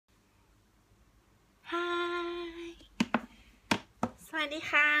วัสดี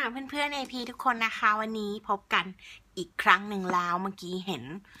ค่ะเพื่อนๆ AP ทุกคนนะคะวันนี้พบกันอีกครั้งหนึ่งแล้วเมื่อกี้เห็น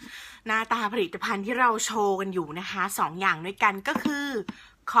หน้าตาผลิตภัณฑ์ที่เราโชว์กันอยู่นะคะ2 อย่างด้วยกันก็คือ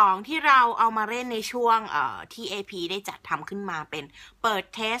ของที่เราเอามาเล่นในช่วงที่ AP ได้จัดทำขึ้นมาเป็นเปิด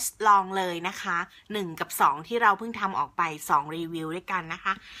เทสลองเลยนะคะ1กับ2ที่เราเพิ่งทำออกไป2รีวิวด้วยกันนะค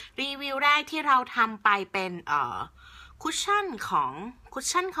ะรีวิวแรกที่เราทำไปเป็นคุชชั่น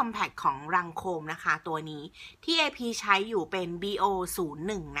คอมแพคของรังโคมนะคะตัวนี้ที่ AP ใช้อยู่เป็น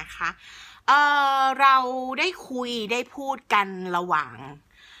BO01 นะคะเราได้คุยได้พูดกันระหว่าง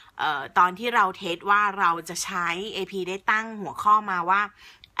ตอนที่เราเทสว่าเราจะใช้ AP ได้ตั้งหัวข้อมาว่า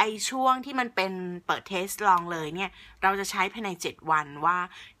ไอช่วงที่มันเป็นเปิดเทสลองเลยเนี่ยเราจะใช้ภายใน7 วันว่า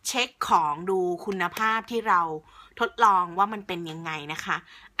เช็คของดูคุณภาพที่เราทดลองว่ามันเป็นยังไงนะคะ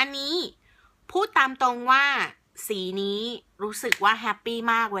อันนี้พูดตามตรงว่าสีนี้รู้สึกว่าแฮปปี้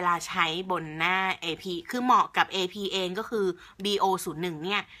มากเวลาใช้บนหน้า AP คือเหมาะกับ AP เองก็คือ BO01 เ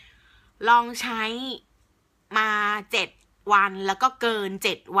นี่ยลองใช้มา7 วันแล้วก็เกิน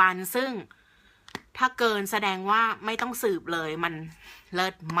7 วันซึ่งถ้าเกินแสดงว่าไม่ต้องสืบเลยมันเลิ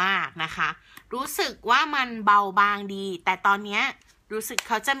ศมากนะคะรู้สึกว่ามันเบาบางดีแต่ตอนนี้รู้สึกเ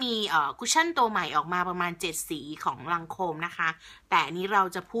ขาจะมีคุชชั่นตัวใหม่ออกมาประมาณ7 สีของรังโคมนะคะแต่อันนี้เรา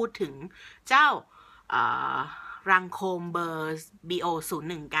จะพูดถึงเจ้ารังโคมเบอร์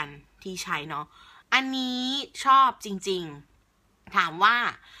BO01 กันที่ใช้เนาะอันนี้ชอบจริงๆถามว่า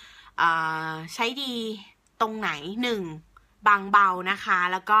ใช้ดีตรงไหน1บางเบานะคะ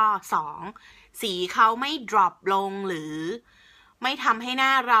แล้วก็2สีเขาไม่ drop ลงหรือไม่ทำให้หน้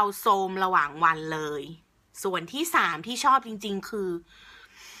าเราโทรมระหว่างวันเลยส่วนที่3ที่ชอบจริงๆคือ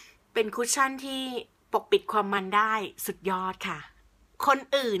เป็นคุชชั่นที่ปกปิดความมันได้สุดยอดค่ะคน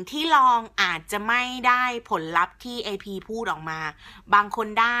อื่นที่ลองอาจจะไม่ได้ผลลัพธ์ที่ AP พูดออกมาบางคน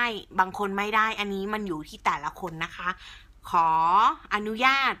ได้บางคนไม่ได้อันนี้มันอยู่ที่แต่ละคนนะคะขออนุญ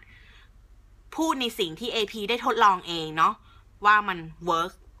าตพูดในสิ่งที่ AP ได้ทดลองเองเนาะว่ามันเวิร์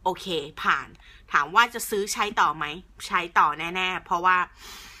กโอเคผ่านถามว่าจะซื้อใช้ต่อไหมใช้ต่อแน่ๆเพราะว่า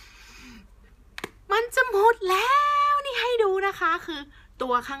มันจะหมดแล้วนี่ให้ดูนะคะคือตั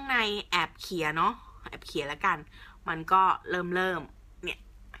วข้างในแอบเขียเนาะแอบเขียแล้วกันมันก็เริ่มเนี่ย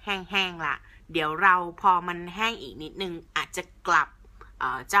แห้งๆละเดี๋ยวเราพอมันแห้งอีกนิดนึงอาจจะกลับ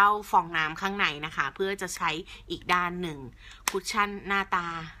เจ้าฟองน้ำข้างในนะคะเพื่อจะใช้อีกด้านหนึ่งคุชชั่นหน้าตา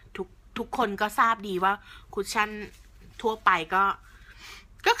ทุกคนก็ทราบดีว่าคุชชั่นทั่วไป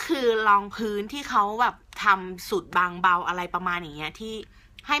ก็คือรองพื้นที่เขาแบบทำสูตรบางเบาอะไรประมาณอย่างเงี้ยที่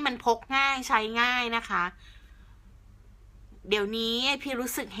ให้มันพกง่ายใช้ง่ายนะคะเดี๋ยวนี้พี่รู้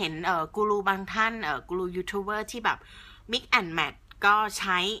สึกเห็นกูรูบางท่านกูรูยูทูบเบอร์ที่แบบ mix and match ก็ใ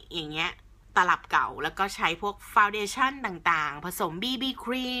ช้อย่างเงี้ยตลับเก่าแล้วก็ใช้พวกฟาวเดชั่นต่างๆผสม BB ค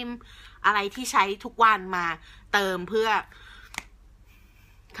รีมอะไรที่ใช้ทุกวันมาเติมเพื่อ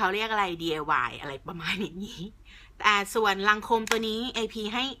เขาเรียกอะไร DIY อะไรประมาณนี้แต่ส่วนลังโคมตัวนี้ AP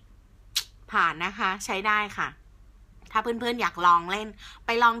ให้ผ่านนะคะใช้ได้ค่ะถ้าเพื่อนๆอยากลองเล่นไป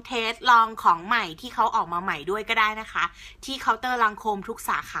ลองเทสลองของใหม่ที่เขาออกมาใหม่ด้วยก็ได้นะคะที่เคาน์เตอร์ลังโคมทุก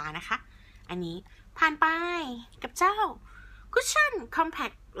สาขานะคะอันนี้ผ่านไปกับเจ้าคุชชั่นคอมแพ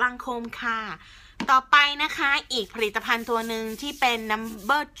คลังโคมค่ะต่อไปนะคะอีกผลิตภัณฑ์ตัวหนึ่งที่เป็น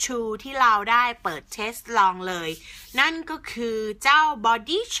number 2ที่เราได้เปิดเทสลองเลยนั่นก็คือเจ้า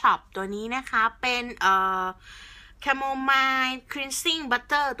body shop ตัวนี้นะคะเป็นchamomile cleansing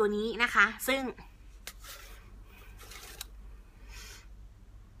butter ตัวนี้นะคะซึ่ง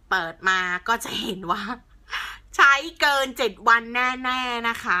เปิดมาก็จะเห็นว่าใช้เกิน7 วันแน่ๆ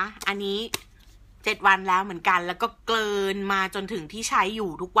นะคะอันนี้7 วันแล้วเหมือนกันแล้วก็เกินมาจนถึงที่ใช้อยู่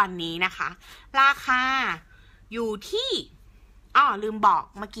ทุกวันนี้นะคะราคาอยู่ที่ลืมบอก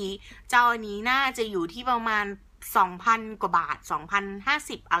เมื่อกี้เจ้าอันนี้น่าจะอยู่ที่ประมาณ 2,000 กว่าบาท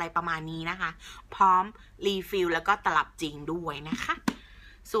 2,050 อะไรประมาณนี้นะคะพร้อมรีฟิลแล้วก็ตลับจริงด้วยนะคะ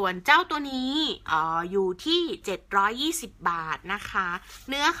ส่วนเจ้าตัวนี้อยู่ที่720 บาทนะคะ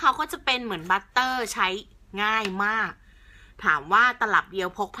เนื้อเขาก็จะเป็นเหมือนบัตเตอร์ใช้ง่ายมากถามว่าตลับเดียว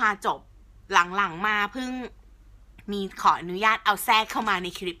พกพาจบหลังๆมาเพิ่งมีขออนุญาตเอาแทรกเข้ามาใน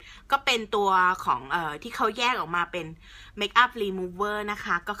คลิปก็เป็นตัวของที่เขาแยกออกมาเป็น Makeup Remover นะค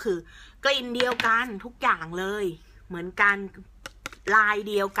ะก็คือกลิ่นเดียวกันทุกอย่างเลยเหมือนกันลาย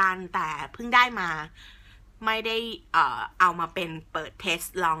เดียวกันแต่เพิ่งได้มาไม่ได้เอามาเป็นเปิดเทส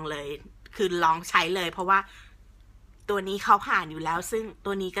ลองเลยคือลองใช้เลยเพราะว่าตัวนี้เขาผ่านอยู่แล้วซึ่ง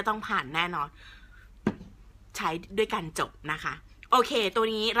ตัวนี้ก็ต้องผ่านแน่นอนใช้ด้วยกันจบนะคะโอเคตัว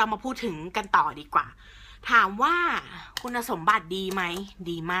นี้เรามาพูดถึงกันต่อดีกว่าถามว่าคุณสมบัติดีไหม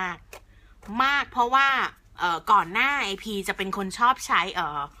ดีมากเพราะว่าก่อนหน้า AP จะเป็นคนชอบใช้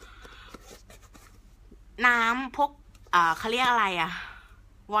น้ำพวกเขาเรียกอะไร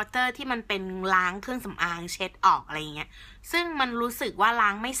วอเตอร์ที่มันเป็นล้างเครื่องสำอางเช็ดออกอะไรเงี้ยซึ่งมันรู้สึกว่าล้า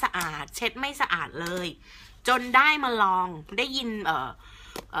งไม่สะอาดเช็ดไม่สะอาดเลยจนได้มาลองได้ยิน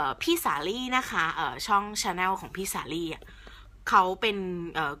พี่สาลี่นะคะช่องชาแนลของพี่สาลี่เขาเป็น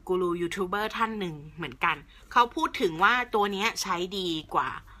กูรูยูทูบเบอร์ท่านหนึ่งเหมือนกันเขาพูดถึงว่าตัวนี้ใช้ดีกว่า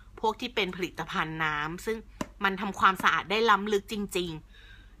พวกที่เป็นผลิตภัณฑ์น้ำซึ่งมันทำความสะอาดได้ล้ำลึกจริง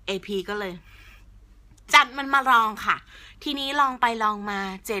ๆ AP ก็เลยจัดมันมาลองค่ะทีนี้ลองไปลองมา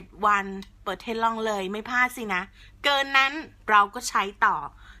7 วันเปิดเทสลองเลยไม่พลาดสินะเกินนั้นเราก็ใช้ต่อ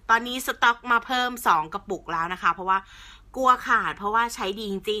ตอนนี้สต็อกมาเพิ่ม2 กระปุกแล้วนะคะเพราะว่ากลัวขาดเพราะว่าใช้ดี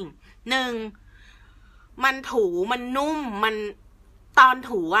จริงๆ1มันถูมันนุ่มมันตอน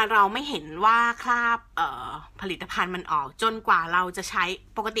ถูเราไม่เห็นว่าคราบผลิตภัณฑ์มันออกจนกว่าเราจะใช้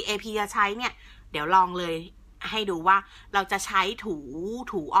ปกติ AP จะใช้เนี่ยเดี๋ยวลองเลยให้ดูว่าเราจะใช้ถู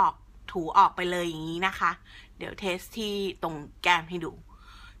ออกไปเลยอย่างนี้นะคะเดี๋ยวเทสที่ตรงแก้มให้ดู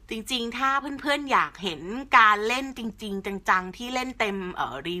จริงๆถ้าเพื่อนๆอยากเห็นการเล่นจริงๆจังๆที่เล่นเต็ม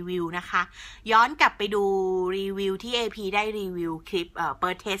รีวิวนะคะย้อนกลับไปดูรีวิวที่ AP ได้รีวิวคลิปเปิ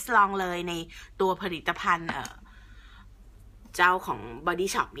ดเทสลองเลยในตัวผลิตภัณฑ์เจ้าของ Body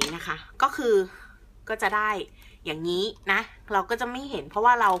Shop นี้นะคะก็จะได้อย่างนี้นะเราก็จะไม่เห็นเพราะ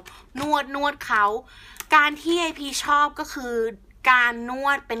ว่าเรานวดเขาการที่ AP ชอบก็คือการนว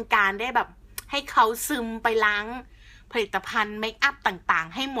ดเป็นการได้แบบให้เขาซึมไปล้างผลิตภัณฑ์เมคอัพต่าง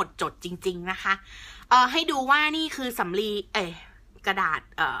ๆให้หมดจดจริงๆนะคะให้ดูว่านี่คือสำลีกระดาษ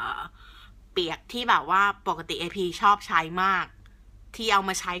เปียกที่แบบว่าปกติ AP ชอบใช้มากที่เอา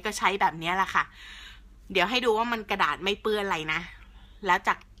มาใช้ก็ใช้แบบนี้แหละค่ะเดี๋ยวให้ดูว่ามันกระดาษไม่เปื้อนอะไรนะแล้วจ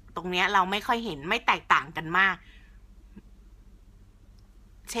ากตรงนี้เราไม่ค่อยเห็นไม่แตกต่างกันมาก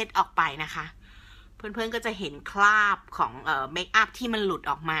เช็ดออกไปนะคะเพื่อนๆก็จะเห็นคราบของเมคอัพที่มันหลุด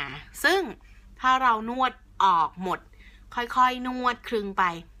ออกมาซึ่งถ้าเรานวดออกหมดค่อยๆนวดคลึงไป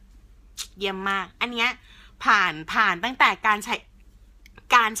เยี่ยมมากอันเนี้ยผ่านตั้งแต่การ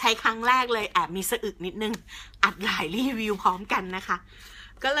ใช้ครั้งแรกเลยแอบมีสะอึกนิดนึงอัดหลายรีวิวพร้อมกันนะคะ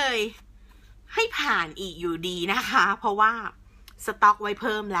ก็เลยให้ผ่านอีกอยู่ดีนะคะเพราะว่าสต็อกไว้เ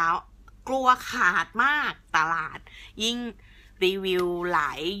พิ่มแล้วกลัวขาดมากตลาดยิ่งรีวิวหล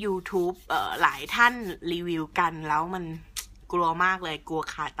าย YouTube หลายท่านรีวิวกันแล้วมันกลัวมากเลยกลัว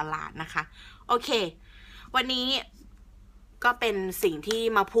ขาดตลาดนะคะโอเควันนี้ก็เป็นสิ่งที่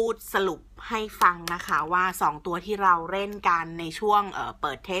มาพูดสรุปให้ฟังนะคะว่า2 ตัวที่เราเล่นกันในช่วงเ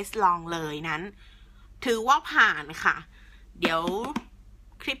ปิดเทสลองเลยนั้นถือว่าผ่านค่ะเดี๋ยว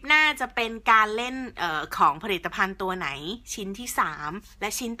คลิปหน้าจะเป็นการเล่นของผลิตภัณฑ์ตัวไหนชิ้นที่3และ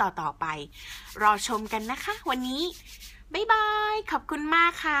ชิ้นต่อไปรอชมกันนะคะวันนี้บ๊ายบายขอบคุณมา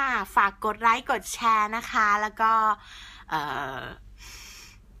กค่ะฝากกดไลค์กดแชร์นะคะแล้วก็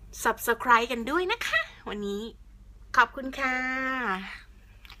subscribe กันด้วยนะคะวันนี้ขอบคุณค่ะ